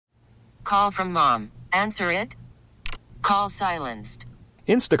call from mom. Answer it. Call silenced.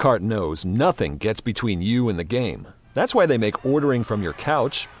 Instacart knows nothing gets between you and the game. That's why they make ordering from your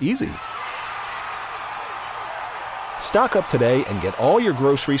couch easy. Stock up today and get all your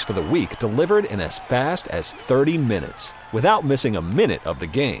groceries for the week delivered in as fast as 30 minutes without missing a minute of the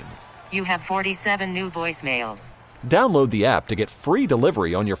game. You have 47 new voicemails. Download the app to get free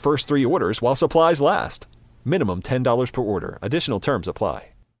delivery on your first 3 orders while supplies last. Minimum $10 per order. Additional terms apply.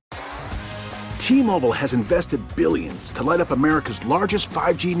 T-Mobile has invested billions to light up America's largest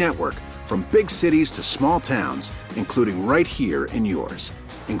 5G network, from big cities to small towns, including right here in yours.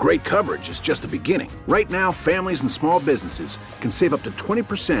 And great coverage is just the beginning. Right now, families and small businesses can save up to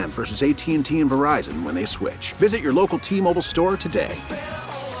 20% versus AT&T and Verizon when they switch. Visit your local T-Mobile store today.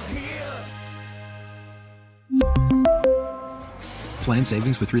 Plan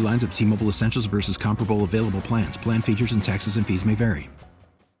savings with 3 lines of T-Mobile Essentials versus comparable available plans. Plan features and taxes and fees may vary.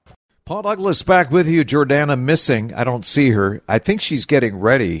 Paul Douglas back with you. Jordana missing. I don't see her. I think she's getting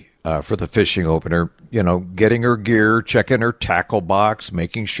ready for the fishing opener. You know, getting her gear, checking her tackle box,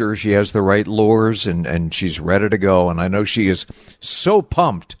 making sure she has the right lures, and she's ready to go. And I know she is so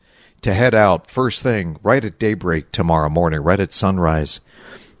pumped to head out first thing right at daybreak tomorrow morning, right at sunrise.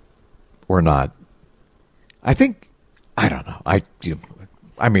 Or not. I don't know.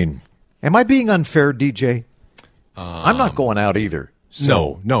 I mean, am I being unfair, DJ? I'm not going out either.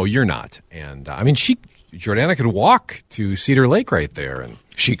 So. No, you're not. And I mean, Jordana could walk to Cedar Lake right there, and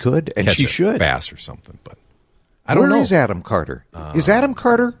she could, and she should, bass or something. But I don't know. Where is Adam Carter? Is Adam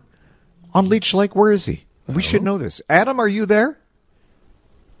Carter on Leech Lake? Where is he? We should know this. Adam, are you there?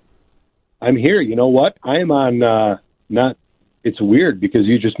 I'm here. You know what? I am on. It's weird because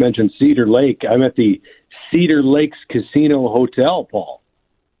you just mentioned Cedar Lake. I'm at the Cedar Lakes Casino Hotel, Paul.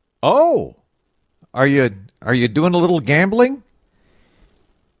 Oh, are you doing a little gambling?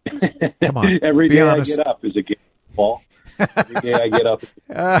 Come on. Every day honest. I get up is a game, Paul. Every day I get up.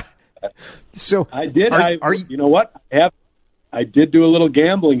 So I did. You know what? I did do a little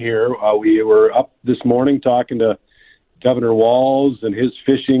gambling here. We were up this morning talking to Governor Walz and his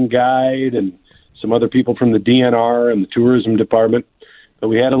fishing guide and some other people from the DNR and the tourism department. But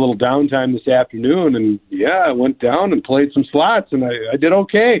we had a little downtime this afternoon, and I went down and played some slots, and I did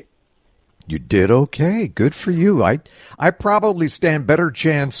okay. You did okay. Good for you. I probably stand better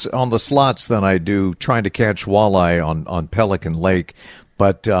chance on the slots than I do trying to catch walleye on Pelican Lake,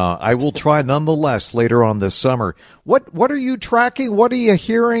 but I will try nonetheless later on this summer. What are you tracking? What are you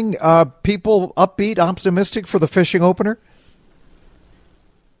hearing? People upbeat, optimistic for the fishing opener?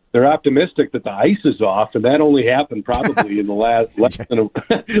 They're optimistic that the ice is off, and that only happened probably in the last less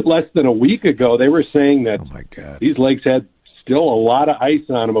than a week ago. They were saying that these lakes had still a lot of ice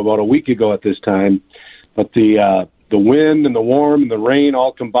on them about a week ago at this time, but the wind and the warm and the rain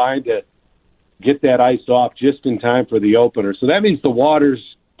all combined to get that ice off just in time for the opener. So that means the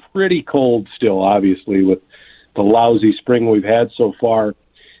water's pretty cold still, obviously, with the lousy spring we've had so far.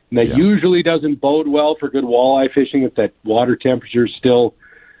 And that usually doesn't bode well for good walleye fishing if that water temperature is still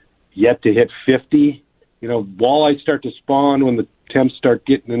yet to hit 50. You know, walleye start to spawn when the temps start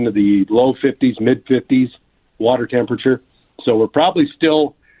getting into the low 50s, mid 50s water temperature. So we're probably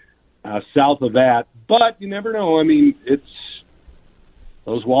still south of that, but you never know. I mean,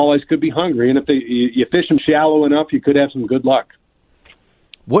 those walleyes could be hungry, and if you fish them shallow enough, you could have some good luck.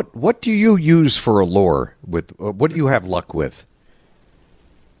 What do you use for a lure? What do you have luck with?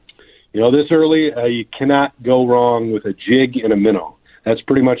 You know, this early, you cannot go wrong with a jig and a minnow. That's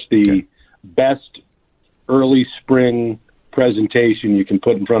pretty much the best early spring presentation you can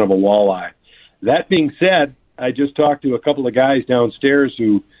put in front of a walleye. That being said, I just talked to a couple of guys downstairs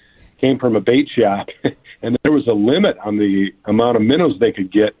who came from a bait shop, and there was a limit on the amount of minnows they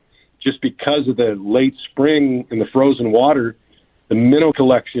could get just because of the late spring and the frozen water. The minnow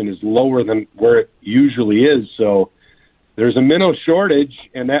collection is lower than where it usually is, so there's a minnow shortage,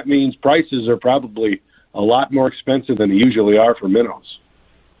 and that means prices are probably a lot more expensive than they usually are for minnows.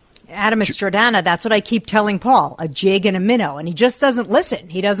 Adam, it's Jordana. That's what I keep telling Paul, a jig and a minnow, and he just doesn't listen.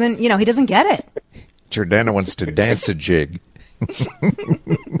 He doesn't get it. Jordana wants to dance a jig.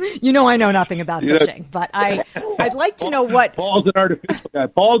 You know I know nothing about fishing, but I'd like to know what... Paul's an artificial guy.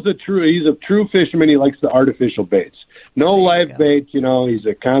 He's a true fisherman. He likes the artificial baits. No live bait, he's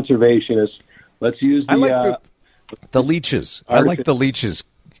a conservationist. Let's use the... I like the leeches. I like the leeches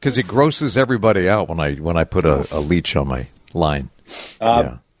because it grosses everybody out when I put a leech on my line.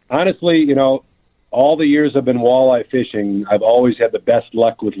 Honestly, all the years I've been walleye fishing, I've always had the best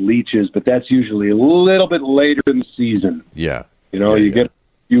luck with leeches, but that's usually a little bit later in the season. Yeah. You get a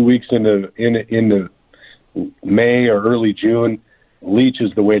few weeks into May or early June, leech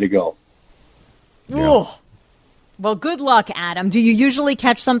is the way to go. Ooh. Well, good luck, Adam. Do you usually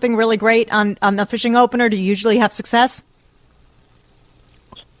catch something really great on the fishing opener? Do you usually have success?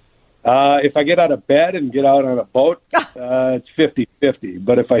 If I get out of bed and get out on a boat, it's 50-50.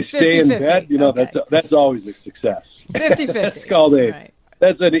 But if I stay in bed, that's always a success. 50-50.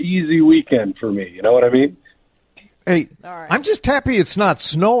 That's an easy weekend for me. You know what I mean? Hey, right. I'm just happy it's not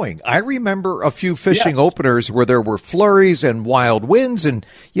snowing. I remember a few fishing openers where there were flurries and wild winds, and,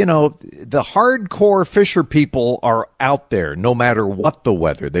 the hardcore fisher people are out there no matter what the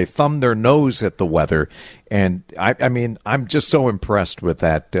weather. They thumb their nose at the weather, and, I'm just so impressed with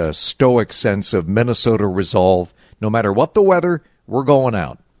that stoic sense of Minnesota resolve. No matter what the weather, we're going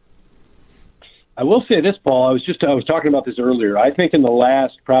out. I will say this, Paul. I was talking about this earlier. I think in the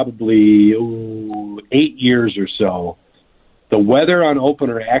last probably 8 years or so, the weather on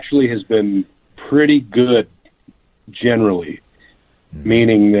opener actually has been pretty good generally,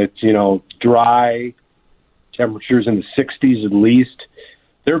 meaning that, dry, temperatures in the 60s at least.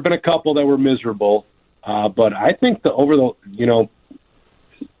 There have been a couple that were miserable, but I think my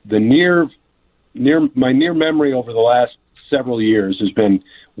near memory over the last several years has been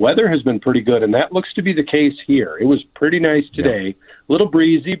weather has been pretty good, and that looks to be the case here. It was pretty nice today, a little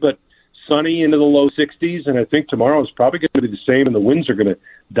breezy, but sunny into the low 60s, and I think tomorrow is probably going to be the same, and the winds are going to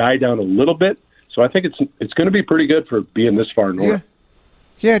die down a little bit. So I think it's going to be pretty good for being this far north.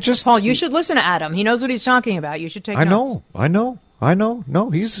 Yeah, just Paul, you should listen to Adam. He knows what he's talking about. You should take notes. I know. No,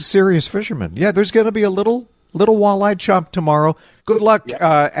 he's a serious fisherman. Yeah, there's going to be a little walleye chop tomorrow. Good luck,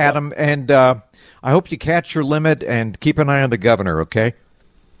 Adam, and I hope you catch your limit and keep an eye on the governor, okay?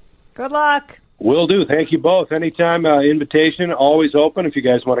 Good luck. Will do. Thank you both. Anytime, invitation, always open. If you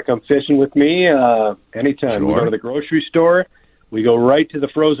guys want to come fishing with me, anytime. Sure. We go to the grocery store. We go right to the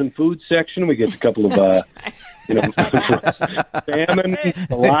frozen food section. We get a couple of, salmon,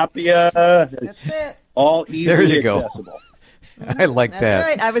 tilapia. That's it. All easily there you accessible. Go. I like that. That's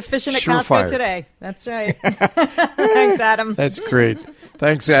right. I was fishing at Costco today. That's right. Thanks, Adam. That's great.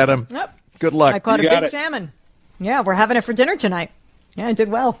 Thanks, Adam. Yep. Good luck. I caught a big salmon. Yeah, we're having it for dinner tonight. Yeah, I did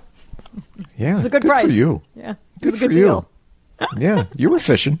well. Yeah, it was a good price. For you. Yeah, it was a good deal. Yeah, you were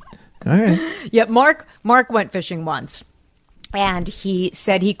fishing. All right. Yeah, Mark went fishing once, and he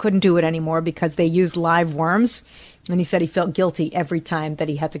said he couldn't do it anymore because they used live worms, and he said he felt guilty every time that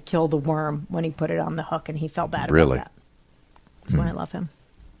he had to kill the worm when he put it on the hook, and he felt bad about that. That's why I love him.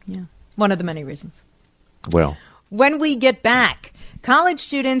 Yeah, one of the many reasons. Well, when we get back, college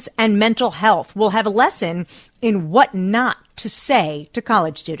students and mental health will have a lesson in what not to say to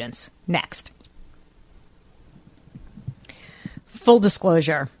college students. Next. Full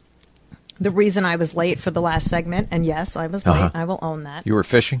disclosure. The reason I was late for the last segment, and yes, I was late, I will own that. You were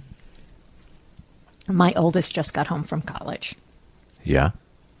fishing? My oldest just got home from college. Yeah.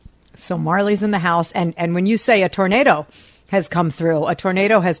 So Marley's in the house, and when you say a tornado has come through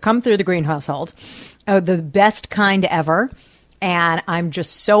the Green household, the best kind ever, and I'm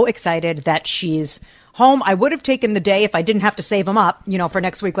just so excited that she's home. I would have taken the day if I didn't have to save them up, for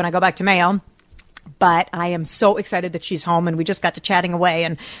next week when I go back to Mayo. But I am so excited that she's home, and we just got to chatting away,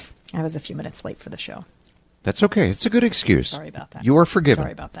 and I was a few minutes late for the show. That's okay. It's a good excuse. Sorry about that. You are forgiven.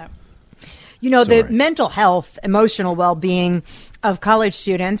 Sorry about that. The mental health, emotional well-being of college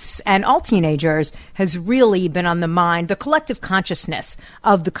students and all teenagers has really been on the mind, the collective consciousness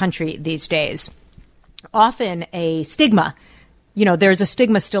of the country these days. Often a stigma, there's a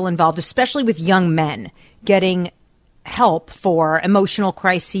stigma still involved, especially with young men getting help for emotional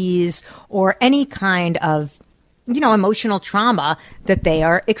crises or any kind of, emotional trauma that they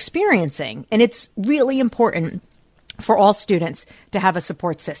are experiencing. And it's really important for all students to have a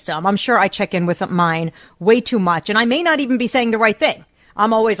support system. I'm sure I check in with mine way too much, and I may not even be saying the right thing.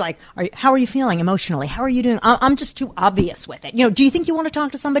 I'm always like, how are you feeling emotionally? How are you doing? I'm just too obvious with it. Do you think you want to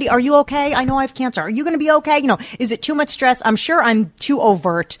talk to somebody? Are you okay? I know I have cancer. Are you going to be okay? Is it too much stress? I'm sure I'm too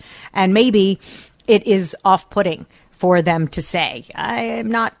overt, and maybe it is off-putting for them to say.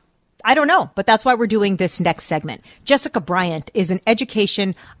 I don't know, but that's why we're doing this next segment. Jessica Bryant is an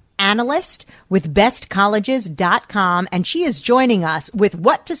education analyst with bestcolleges.com, and she is joining us with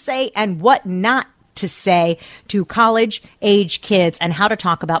what to say and what not to say to college-age kids and how to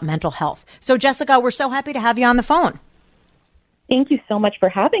talk about mental health. So, Jessica, we're so happy to have you on the phone. Thank you so much for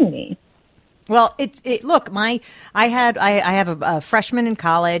having me. Well, look, I have a freshman in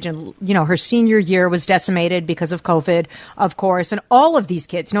college, and her senior year was decimated because of COVID, of course, and all of these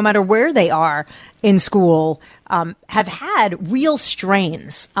kids, no matter where they are in school, have had real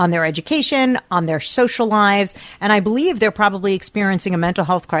strains on their education, on their social lives, and I believe they're probably experiencing a mental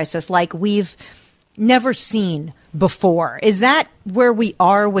health crisis like we've never seen before. Is that where we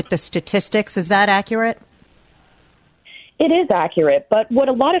are with the statistics? Is that accurate? It is accurate, but what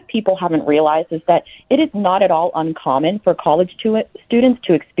a lot of people haven't realized is that it is not at all uncommon for college students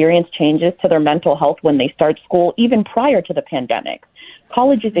to experience changes to their mental health when they start school, even prior to the pandemic.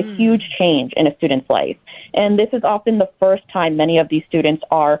 College is a huge change in a student's life, and this is often the first time many of these students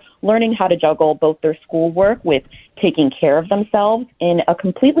are learning how to juggle both their schoolwork with taking care of themselves in a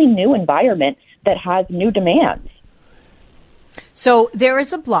completely new environment that has new demands. So there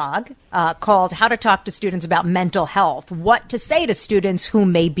is a blog called How to Talk to Students About Mental Health, what to say to students who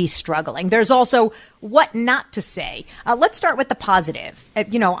may be struggling. There's also what not to say. Let's start with the positive.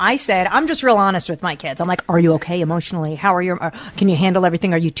 I said, I'm just real honest with my kids. I'm like, are you okay emotionally? How are you? Can you handle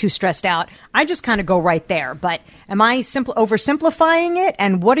everything? Are you too stressed out? I just kind of go right there. But am I oversimplifying it?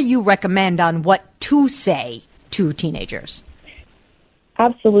 And what do you recommend on what to say to teenagers?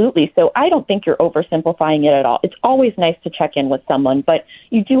 Absolutely. So I don't think you're oversimplifying it at all. It's always nice to check in with someone, but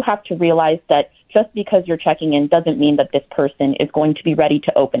you do have to realize that just because you're checking in doesn't mean that this person is going to be ready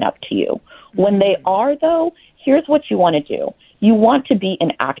to open up to you. When they are, though, here's what you want to do. You want to be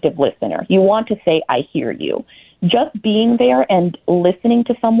an active listener. You want to say, I hear you. Just being there and listening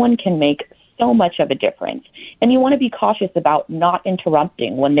to someone can make so much of a difference. And you want to be cautious about not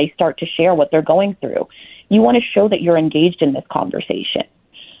interrupting when they start to share what they're going through. You want to show that you're engaged in this conversation.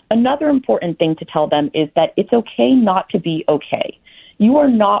 Another important thing to tell them is that it's okay not to be okay. You are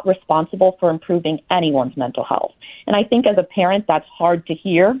not responsible for improving anyone's mental health. And I think as a parent, that's hard to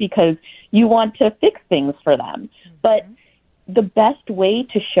hear because you want to fix things for them. But the best way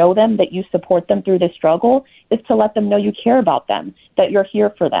to show them that you support them through this struggle is to let them know you care about them, that you're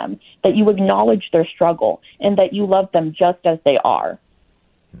here for them, that you acknowledge their struggle, and that you love them just as they are.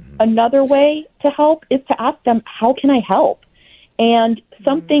 Another way to help is to ask them, how can I help? And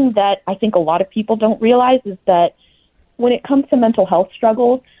something that I think a lot of people don't realize is that when it comes to mental health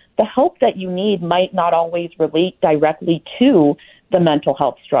struggles, the help that you need might not always relate directly to the mental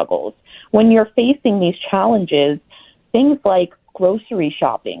health struggles. When you're facing these challenges, things like grocery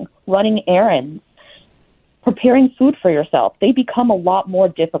shopping, running errands, preparing food for yourself, they become a lot more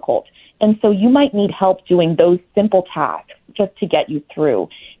difficult. And so you might need help doing those simple tasks just to get you through.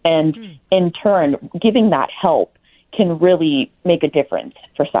 And in turn, giving that help can really make a difference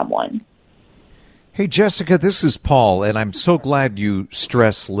for someone. Hey, Jessica, this is Paul, and I'm so glad you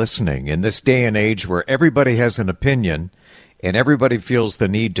stress listening. In this day and age where everybody has an opinion and everybody feels the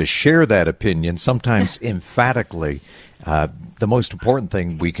need to share that opinion, sometimes emphatically, the most important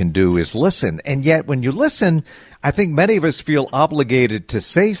thing we can do is listen. And yet, when you listen, I think many of us feel obligated to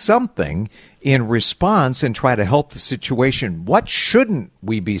say something in response and try to help the situation. What shouldn't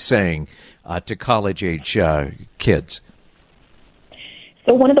we be saying to college-age kids?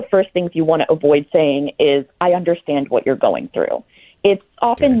 So one of the first things you want to avoid saying is, I understand what you're going through. It's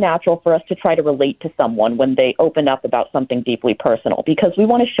often natural for us to try to relate to someone when they open up about something deeply personal because we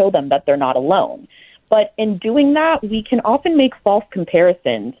want to show them that they're not alone. But in doing that, we can often make false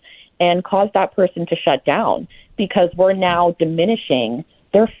comparisons and cause that person to shut down because we're now diminishing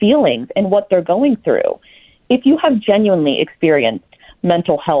their feelings and what they're going through. If you have genuinely experienced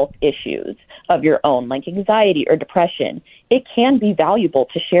mental health issues of your own, like anxiety or depression, it can be valuable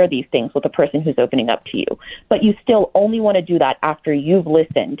to share these things with a person who's opening up to you. But you still only want to do that after you've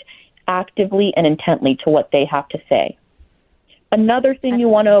listened actively and intently to what they have to say. Another thing you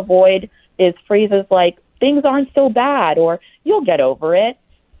want to avoid is phrases like, things aren't so bad, or you'll get over it,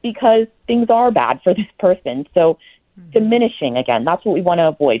 because things are bad for this person. So diminishing, again, that's what we want to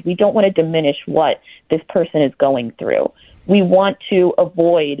avoid. We don't want to diminish what this person is going through. We want to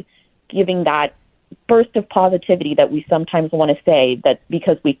avoid giving that burst of positivity that we sometimes want to say that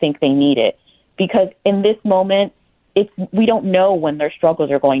because we think they need it. Because in this moment, we don't know when their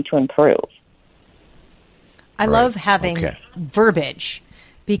struggles are going to improve. I love having verbiage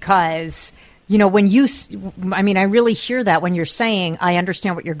because, when I really hear that when you're saying, I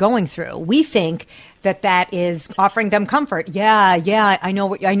understand what you're going through. We think that is offering them comfort. Yeah, I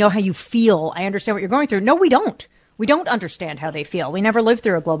know how you feel. I understand what you're going through. No, we don't. We don't understand how they feel. We never lived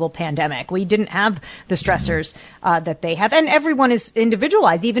through a global pandemic. We didn't have the stressors that they have. And everyone is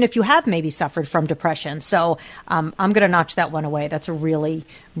individualized, even if you have maybe suffered from depression. So I'm going to notch that one away. That's a really,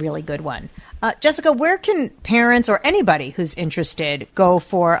 really good one. Jessica, where can parents or anybody who's interested go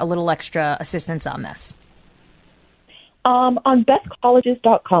for a little extra assistance on this? On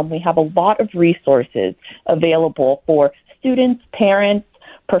bestcolleges.com, we have a lot of resources available for students, parents,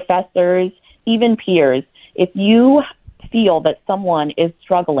 professors, even peers. If you feel that someone is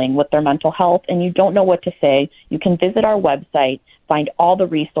struggling with their mental health and you don't know what to say, you can visit our website, find all the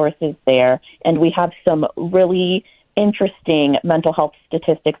resources there, and we have some really interesting mental health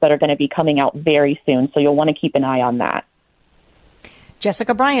statistics that are going to be coming out very soon, so you'll want to keep an eye on that.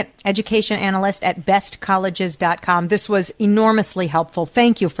 Jessica Bryant, education analyst at bestcolleges.com. This was enormously helpful.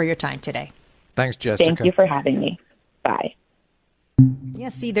 Thank you for your time today. Thanks, Jessica. Thank you for having me. Bye. Yeah,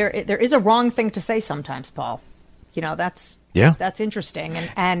 see, there is a wrong thing to say sometimes, Paul. You know, that's interesting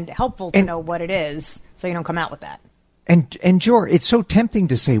and helpful to know what it is so you don't come out with that. And Jor, it's so tempting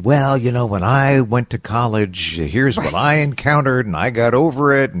to say, well, you know, when I went to college, here's what I encountered and I got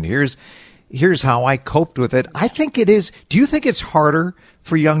over it and here's how I coped with it. I think it is. Do you think it's harder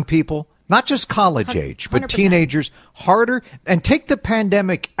for young people, not just college age, but 100%. Teenagers, harder? And take the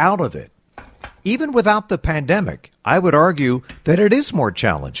pandemic out of it. Even without the pandemic, I would argue that it is more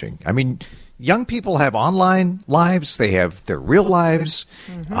challenging. I mean, young people have online lives. They have their real lives.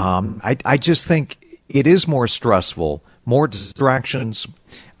 Mm-hmm. I just think it is more stressful, more distractions,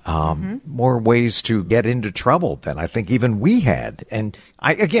 more ways to get into trouble than I think even we had. And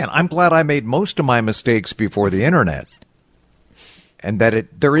I'm glad I made most of my mistakes before the internet, and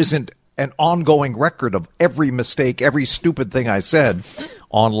that there isn't an ongoing record of every mistake, every stupid thing I said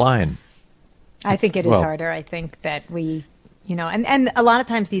online. I think it is harder. I think that we, you know, and a lot of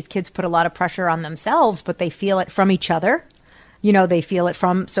times these kids put a lot of pressure on themselves, but they feel it from each other. You know, they feel it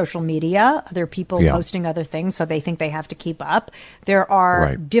from social media, other people posting other things, so they think they have to keep up. There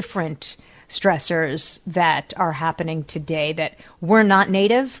are different stressors that are happening today that we're not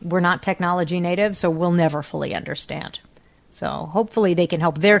native, we're not technology native, so we'll never fully understand. So hopefully they can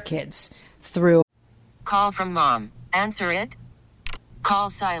help their kids through. Call from mom. Answer it. Call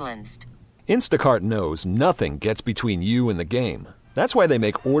silenced. Instacart knows nothing gets between you and the game. That's why they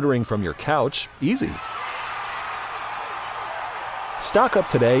make ordering from your couch easy. Stock up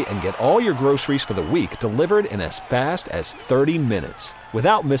today and get all your groceries for the week delivered in as fast as 30 minutes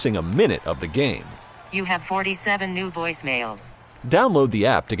without missing a minute of the game. You have 47 new voicemails. Download the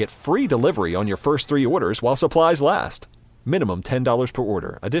app to get free delivery on your first 3 orders while supplies last. Minimum $10 per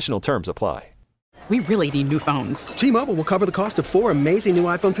order. Additional terms apply. We really need new phones. T-Mobile will cover the cost of 4 amazing new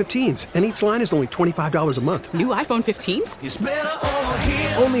iPhone 15s, and each line is only $25 a month. New iPhone 15s? It's better over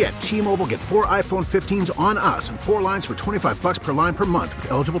here. Only at T-Mobile, get 4 iPhone 15s on us and 4 lines for $25 per line per month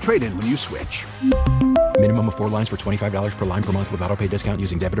with eligible trade-in when you switch. Minimum of 4 lines for $25 per line per month with autopay discount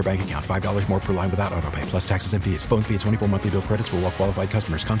using debit or bank account. $5 more per line without autopay, plus taxes and fees. Phone fee at 24 monthly bill credits for well-qualified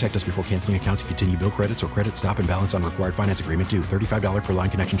customers. Contact us before canceling account to continue bill credits or credit stop and balance on required finance agreement due. $35 per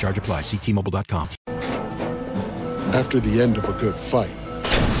line connection charge applies. See T-Mobile.com. After the end of a good fight,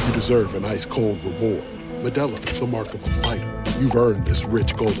 you deserve an ice-cold reward. Modelo is the mark of a fighter. You've earned this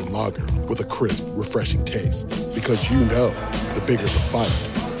rich golden lager with a crisp, refreshing taste. Because you know, the bigger the fight,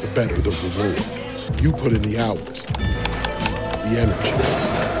 the better the reward. You put in the hours, the energy,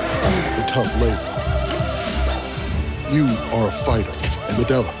 the tough labor. You are a fighter, and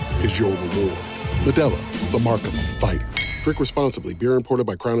Modelo is your reward. Modelo, the mark of a fighter. Drink responsibly. Beer imported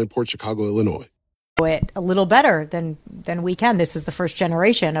by Crown Imports, Chicago, Illinois. It a little better than we can. This is the first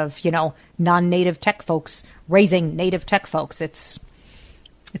generation of, you know, non-native tech folks raising native tech folks. It's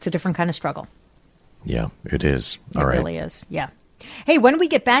a different kind of struggle. Yeah, it is. All right. It really is. Yeah. Hey, when we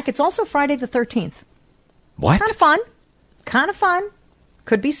get back, it's also Friday the 13th. What? Kind of fun.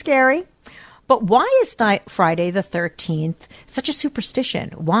 Could be scary. But why is Friday the 13th such a superstition?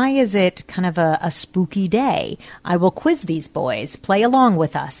 Why is it kind of a spooky day? I will quiz these boys. Play along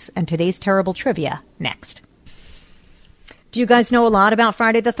with us. And today's terrible trivia next. Do you guys know a lot about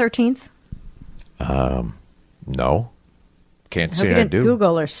Friday the 13th? No. Can't say I do. I do.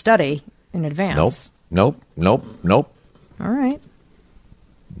 Google or study in advance. Nope. All right.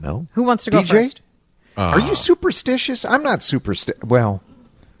 No. Who wants to go DJ? first? Are you superstitious? I'm not superstitious. Well,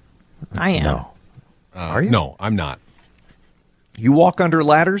 I am. No. Are you? No, I'm not. You walk under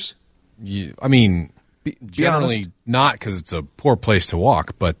ladders? I mean, be generally honest. not, because it's a poor place to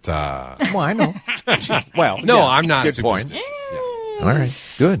walk, but... well, I know. Well, no, yeah, I'm not good superstitious. Point. Yeah. All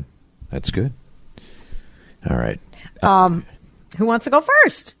right, good. That's good. All right. Who wants to go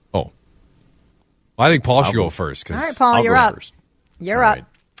first? Oh. Well, I think Paul should go first. All right, Paul, you're up. First. You're up. Right.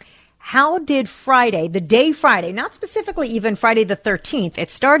 How did Friday, the day Friday, not specifically even Friday the 13th,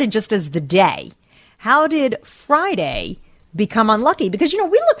 it started just as the day. How did Friday become unlucky? Because, you know,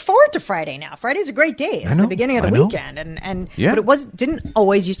 we look forward to Friday now. Friday's a great day. It's the beginning of the weekend. But it didn't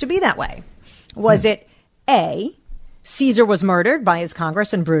always used to be that way. Was it A, Caesar was murdered by his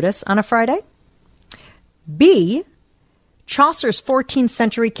Congress and Brutus on a Friday? B, Chaucer's 14th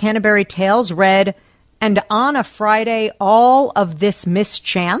century Canterbury Tales read and on a Friday, all of this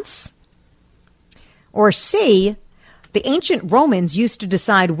mischance? Or C, the ancient Romans used to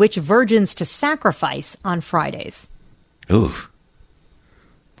decide which virgins to sacrifice on Fridays? Ooh,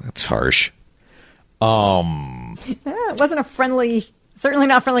 that's harsh. It wasn't certainly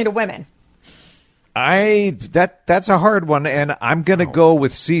not friendly to women. That's a hard one, and I'm going to go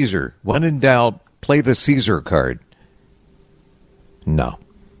with Caesar. When in doubt, play the Caesar card. No.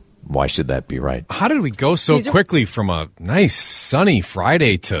 Why should that be right? How did we go so quickly from a nice sunny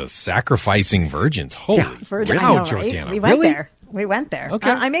Friday to sacrificing virgins? Holy cow, Jordana. Right? We went there.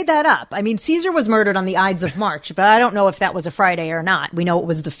 Okay. I made that up. I mean, Caesar was murdered on the Ides of March, but I don't know if that was a Friday or not. We know it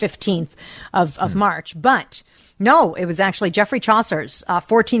was the 15th of March. But no, it was actually Geoffrey Chaucer's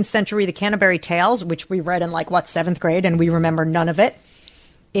 14th century The Canterbury Tales, which we read in 7th grade, and we remember none of it.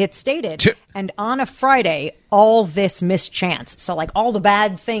 It stated, and on a Friday, all this mischance. So, all the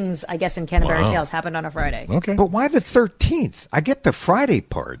bad things, I guess, in Canterbury Tales happened on a Friday. Okay. But why the 13th? I get the Friday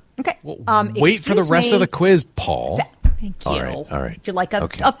part. Okay. Well, wait for the rest of the quiz, Paul. Thank you. All right. You're like a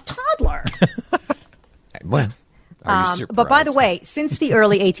toddler. Well, but by the way, since the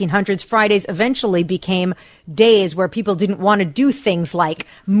early 1800s, Fridays eventually became days where people didn't want to do things like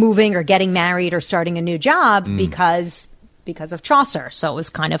moving or getting married or starting a new job because of Chaucer. So it was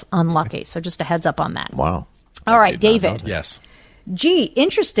kind of unlucky. So just a heads up on that. Wow. All right, David. Yes. Gee,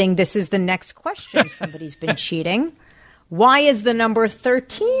 interesting. This is the next question. Somebody's been cheating. Why is the number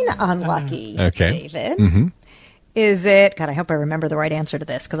 13 unlucky, David? Mm-hmm. Is it, God, I hope I remember the right answer to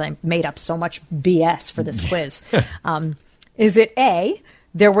this because I made up so much BS for this quiz. Is it A,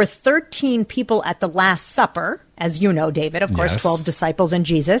 there were 13 people at the Last Supper, as you know, David, of course, 12 disciples and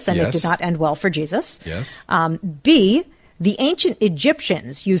Jesus, and it did not end well for Jesus. Yes. B, the ancient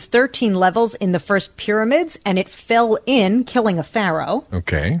Egyptians used 13 levels in the first pyramids, and it fell in, killing a pharaoh.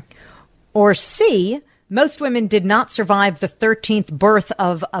 Okay. Or C, most women did not survive the 13th birth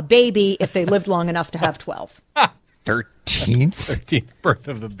of a baby if they lived long enough to have 12. 13th? 13th birth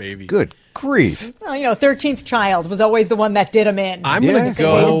of the baby. Good grief. Well, 13th child was always the one that did them in. I'm going to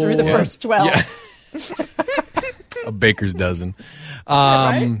go through the first 12. Yeah. A baker's dozen.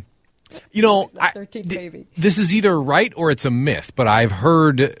 Right? 13th baby. This is either right or it's a myth, but I've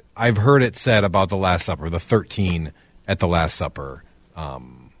heard it said about the Last Supper, the 13 at the Last Supper,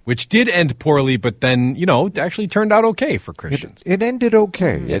 which did end poorly, but then, it actually turned out okay for Christians. It ended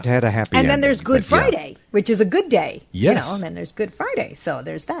okay. Yeah. It had a happy ending. And then there's Good Friday, which is a good day. Yes. And then there's Good Friday. So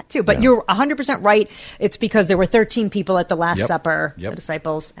there's that, too. But you're 100% right. It's because there were 13 people at the Last Supper, the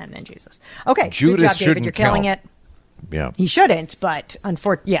disciples, and then Jesus. Okay. Judas good job, David. You're killing it. Yeah. He shouldn't, but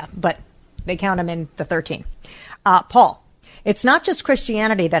but they count him in the 13. Paul, it's not just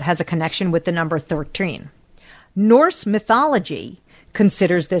Christianity that has a connection with the number 13. Norse mythology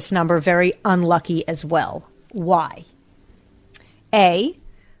considers this number very unlucky as well. Why? A,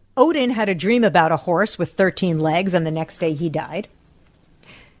 Odin had a dream about a horse with 13 legs and the next day he died.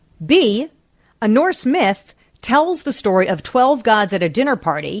 B, a Norse myth tells the story of 12 gods at a dinner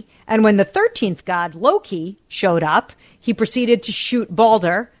party, and when the 13th god, Loki, showed up, he proceeded to shoot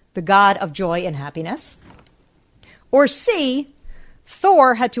Balder, the god of joy and happiness. Or C,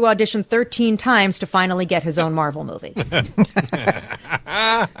 Thor had to audition 13 times to finally get his own Marvel movie.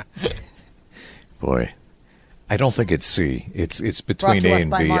 Boy, I don't think it's C. It's between A and B. Brought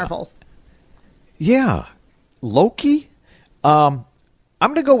to us by Marvel. Yeah. Loki? I'm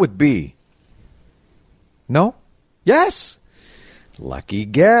going to go with B. No? Yes. Lucky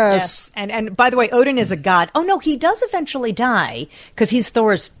guess. Yes. And by the way, Odin is a god. Oh, no, he does eventually die because he's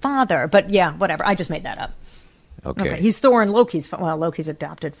Thor's father. But yeah, whatever. I just made that up. Okay. He's Thor and Loki's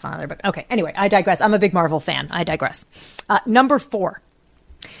adopted father. But okay. Anyway, I digress. I'm a big Marvel fan. I digress. Number 4.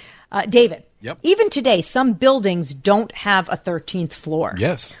 David. Yep. Even today, some buildings don't have a 13th floor.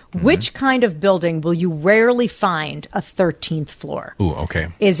 Yes. Mm-hmm. Which kind of building will you rarely find a 13th floor? Ooh, okay.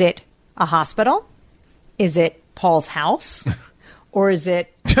 Is it a hospital? Is it Paul's house? Or is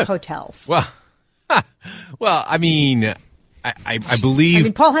it hotels? Well, I mean, I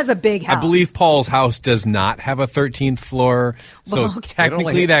believe Paul has a big house. I believe Paul's house does not have a 13th floor, so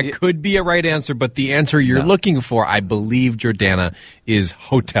technically that could be a right answer. But the answer you're looking for, I believe, Jordana, is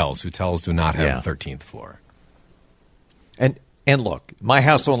hotels. Hotels do not have a 13th floor. And look, my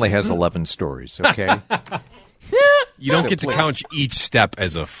house only has 11 stories. Okay. You don't get to count each step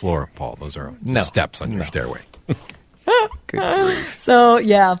as a floor, Paul. Those are steps on your stairway. Good grief. So,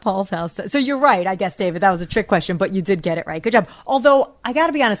 yeah, Paul's house. So you're right, I guess, David. That was a trick question, but you did get it right. Good job. Although, I got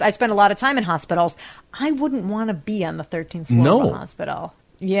to be honest, I spent a lot of time in hospitals. I wouldn't want to be on the 13th floor of a hospital.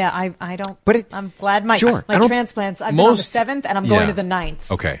 Yeah, I don't. But I'm glad my transplants. I've been on the 7th, and I'm going to the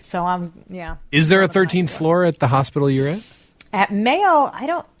 9th. Okay. So yeah. Is there a 13th floor at the hospital you're at? At Mayo, I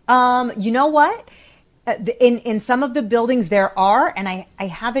don't. You know what? In some of the buildings there are, and I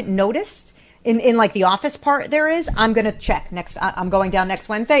haven't noticed. In like the office part, there is. I'm going to check next. I'm going down next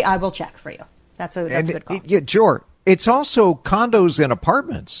Wednesday. I will check for you. That's a good call. George, it's also condos and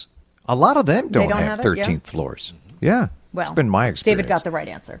apartments. A lot of them don't have 13th floors. Yeah. Well, it's been my experience. David got the right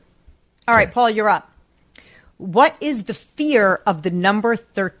answer. All right, Paul, you're up. What is the fear of the number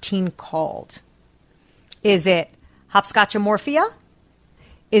 13 called? Is it hopscotchamorphia?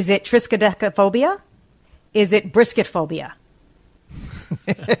 Is it triskaidekaphobia? Is it brisket phobia?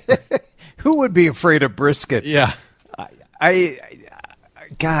 Who would be afraid of brisket? Yeah.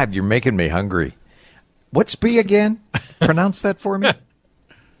 God, you're making me hungry. What's B again? Pronounce that for me.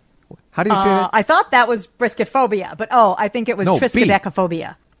 How do you say that? I thought that was brisket phobia, but I think it was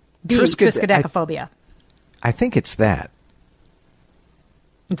triskaidekaphobia. Triskaidekaphobia. I think it's that.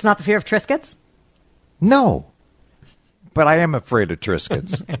 It's not the fear of Triscuits? No. But I am afraid of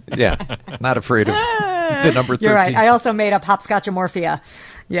Triscuits. Yeah. Not afraid of the number 13. You're right. I also made up hopscotchamorphia.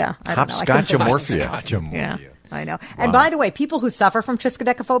 Yeah. Hopscotchamorphia. Yeah. I know. And by the way, people who suffer from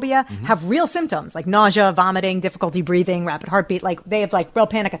triskaidekaphobia have real symptoms like nausea, vomiting, difficulty breathing, rapid heartbeat. Like they have like real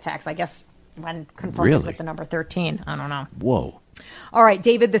panic attacks, I guess, when confronted with the number 13. I don't know. Whoa. All right,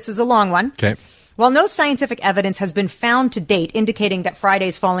 David, this is a long one. Okay. While no scientific evidence has been found to date indicating that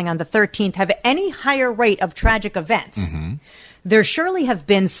Fridays falling on the 13th have any higher rate of tragic events, there surely have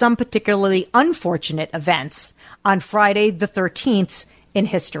been some particularly unfortunate events on Friday the 13th in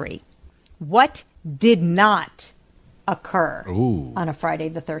history. What did not occur on a Friday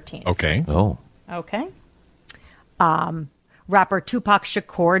the 13th? Okay. Oh. Okay. Rapper Tupac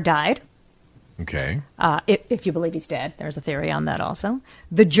Shakur died. Okay. If you believe he's dead. There's a theory on that also.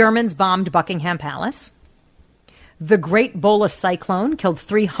 The Germans bombed Buckingham Palace. The Great Bola Cyclone killed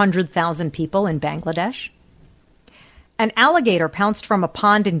 300,000 people in Bangladesh. An alligator pounced from a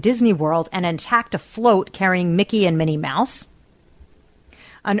pond in Disney World and attacked a float carrying Mickey and Minnie Mouse.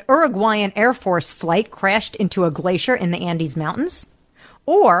 An Uruguayan Air Force flight crashed into a glacier in the Andes Mountains.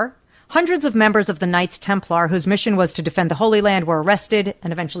 Or hundreds of members of the Knights Templar, whose mission was to defend the Holy Land, were arrested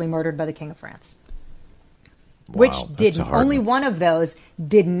and eventually murdered by the King of France. Wow, which didn't. Only one of those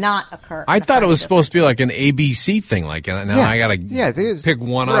did not occur. I thought it was supposed to be like an ABC thing. Like now I got to pick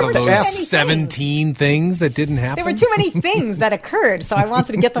one out of those 17 things that didn't happen. There were too many things that occurred, so I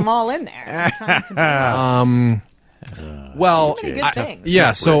wanted to get them all in there.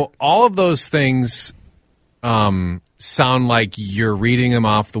 So all of those things sound like you're reading them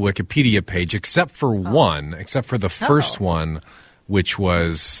off the Wikipedia page, except for the first one, which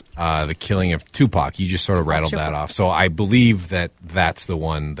was the killing of Tupac. You just sort of rattled that off. So I believe that that's the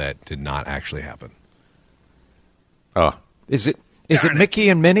one that did not actually happen. Oh, is it Mickey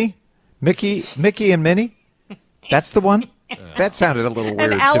and Minnie? Mickey and Minnie? That's the one? That sounded a little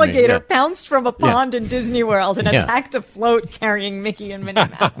weird. An alligator pounced from a pond in Disney World and attacked a float carrying Mickey and Minnie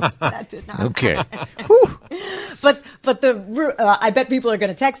Mouse. That did not. Okay. But I bet people are going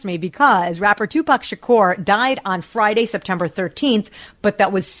to text me because rapper Tupac Shakur died on Friday, September 13th, but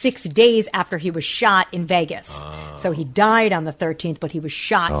that was 6 days after he was shot in Vegas. So he died on the 13th, but he was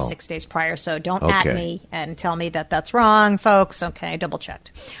shot 6 days prior. So don't at me and tell me that that's wrong, folks. Okay, double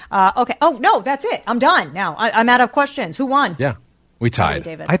checked. Okay. Oh, no, that's it. I'm done now. I'm out of questions. Who won? Yeah, we tied.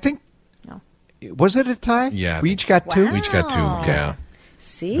 David. I think. No. Was it a tie? Yeah. We each got two? We each got two, yeah.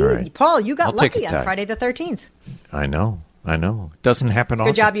 See? Right. Paul, you got lucky on Friday the 13th. I know. Doesn't happen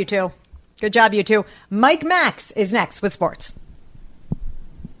often. Good job, you two. Mike Max is next with sports.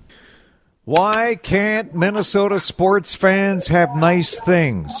 Why can't Minnesota sports fans have nice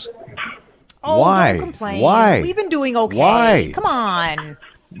things? Oh, Why? Don't complain. Why? We've been doing okay. Why? Come on.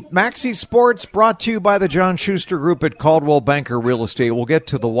 Maxi Sports brought to you by the John Schuster Group at Caldwell Banker Real Estate. We'll get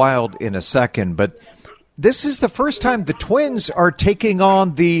to the Wild in a second, but this is the first time the Twins are taking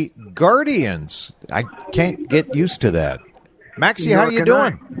on the Guardians. I can't get used to that. Maxi, how you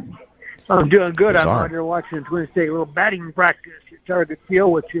doing? I'm doing good. I'm out here watching the Twins take a little batting practice. It's Target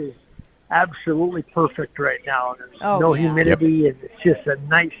Field, which is absolutely perfect right now. There's no humidity, and it's just a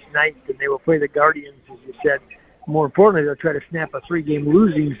nice night, and they will play the Guardians, as you said. More importantly, they'll try to snap a 3-game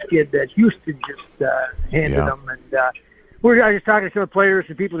losing skid that Houston just handed them. And I was just talking to some players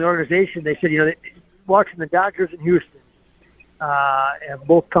and people in the organization. They said, watching the Dodgers and Houston have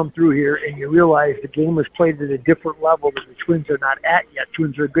both come through here, and you realize the game was played at a different level that the Twins are not at yet.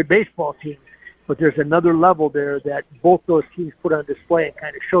 Twins are a good baseball team, but there's another level there that both those teams put on display and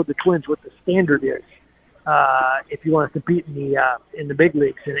kind of showed the Twins what the standard is. if you want to compete in the big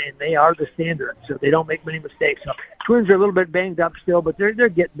leagues, and they are the standard, so they don't make many mistakes. So Twins are a little bit banged up still, but they're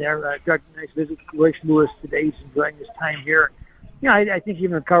getting there. Got a nice visit with Royce Lewis today. He's enjoying his time here. I think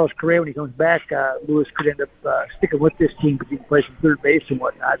even Carlos Correa, when he comes back, Lewis could end up sticking with this team because he can play some third base and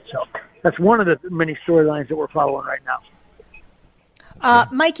whatnot. So that's one of the many storylines that we're following right now.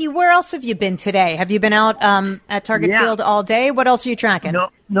 Mikey, where else have you been today? Have you been out at Target Field all day? What else are you tracking? No,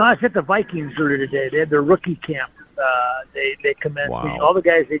 I was at the Vikings earlier today. They had their rookie camp. They commenced. Wow. All the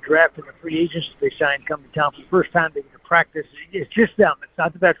guys they drafted, the free agents they signed, come to town for the first time. They get to practice. It's just them. It's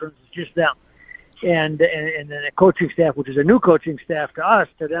not the veterans. It's just them. And then a coaching staff, which is a new coaching staff to us.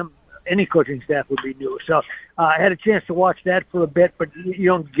 To them, any coaching staff would be new. So I had a chance to watch that for a bit, but you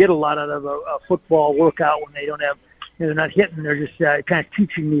don't get a lot out of a football workout when they don't have. They're not hitting. They're just kind of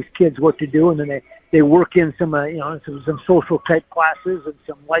teaching these kids what to do, and then they work in some some social type classes and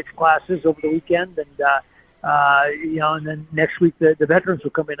some life classes over the weekend, and then next week the veterans will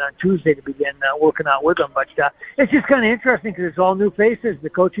come in on Tuesday to begin working out with them. But it's just kind of interesting because it's all new faces.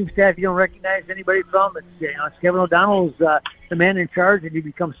 The coaching staff you don't recognize anybody from. It's Kevin O'Donnell's the man in charge, and you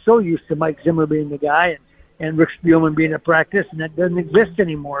become so used to Mike Zimmer being the guy and Rick Spielman being at practice, and that doesn't exist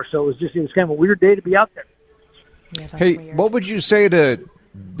anymore. So it was kind of a weird day to be out there. Hey, what would you say to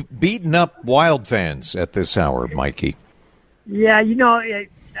beaten up Wild fans at this hour, Mikey? Yeah, I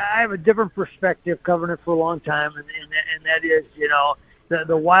have a different perspective covering it for a long time, and that is,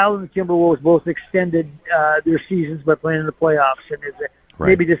 the Wild and the Timberwolves both extended their seasons by playing in the playoffs, and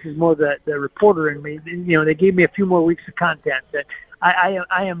maybe this is more the reporter in me. They gave me a few more weeks of content. That I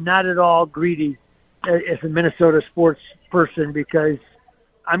am not at all greedy as a Minnesota sports person because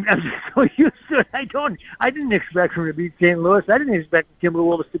I'm just so used to it. I didn't expect them to beat St. Louis. I didn't expect the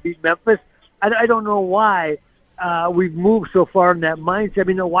Timberwolves to beat Memphis. I don't know why we've moved so far in that mindset. I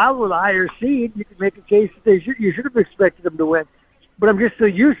mean, the Wild were the higher seed. You could make a case that you should have expected them to win. But I'm just so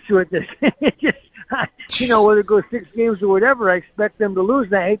used to it that, whether it goes 6 games or whatever, I expect them to lose.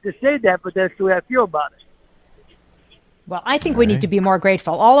 And I hate to say that, but that's the way I feel about it. Well, I think we need to be more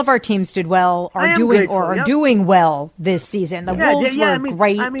grateful. All of our teams did well, are doing well this season. The Wolves were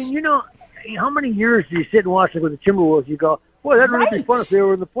great. I mean, how many years do you sit and watch it with the Timberwolves? You go, boy, that'd really be fun if they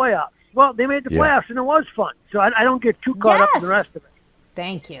were in the playoffs. Well, they made the playoffs, and it was fun. So I don't get too caught up in the rest of it.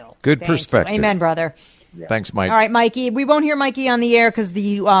 Thank you. Good perspective. Amen, brother. Yeah. Thanks, Mike. All right, Mikey. We won't hear Mikey on the air because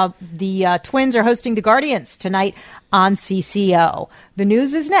the Twins are hosting the Guardians tonight on CCO. The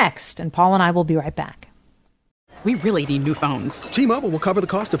news is next, and Paul and I will be right back. We really need new phones. T-Mobile will cover the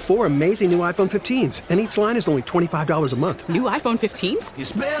cost of 4 amazing new iPhone 15s, and each line is only $25 a month. New iPhone 15s?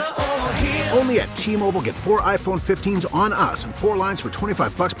 It's better over here. Only at T-Mobile, get 4 iPhone 15s on us and 4 lines for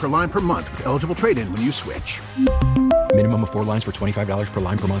 $25 per line per month with eligible trade-in when you switch. Minimum of 4 lines for $25 per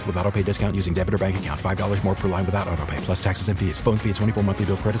line per month with autopay discount using debit or bank account. $5 more per line without autopay, plus taxes and fees. Phone fee at 24 monthly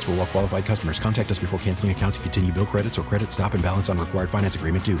bill credits for well-qualified customers. Contact us before canceling account to continue bill credits or credit stop and balance on required finance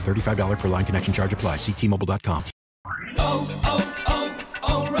agreement due. $35 per line connection charge applies. See T-Mobile.com.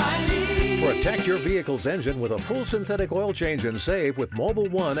 O'Reilly. Protect your vehicle's engine with a full synthetic oil change and save with Mobil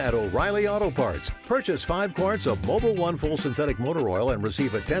 1 at O'Reilly Auto Parts. Purchase 5 quarts of Mobil 1 full synthetic motor oil and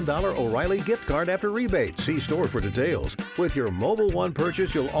receive a $10 O'Reilly gift card after rebate. See store for details. With your Mobil 1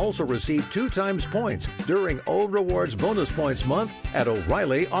 purchase, you'll also receive 2 times points during O Rewards Bonus Points Month at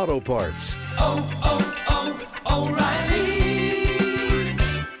O'Reilly Auto Parts. O'Reilly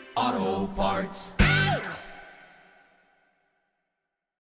Auto Parts.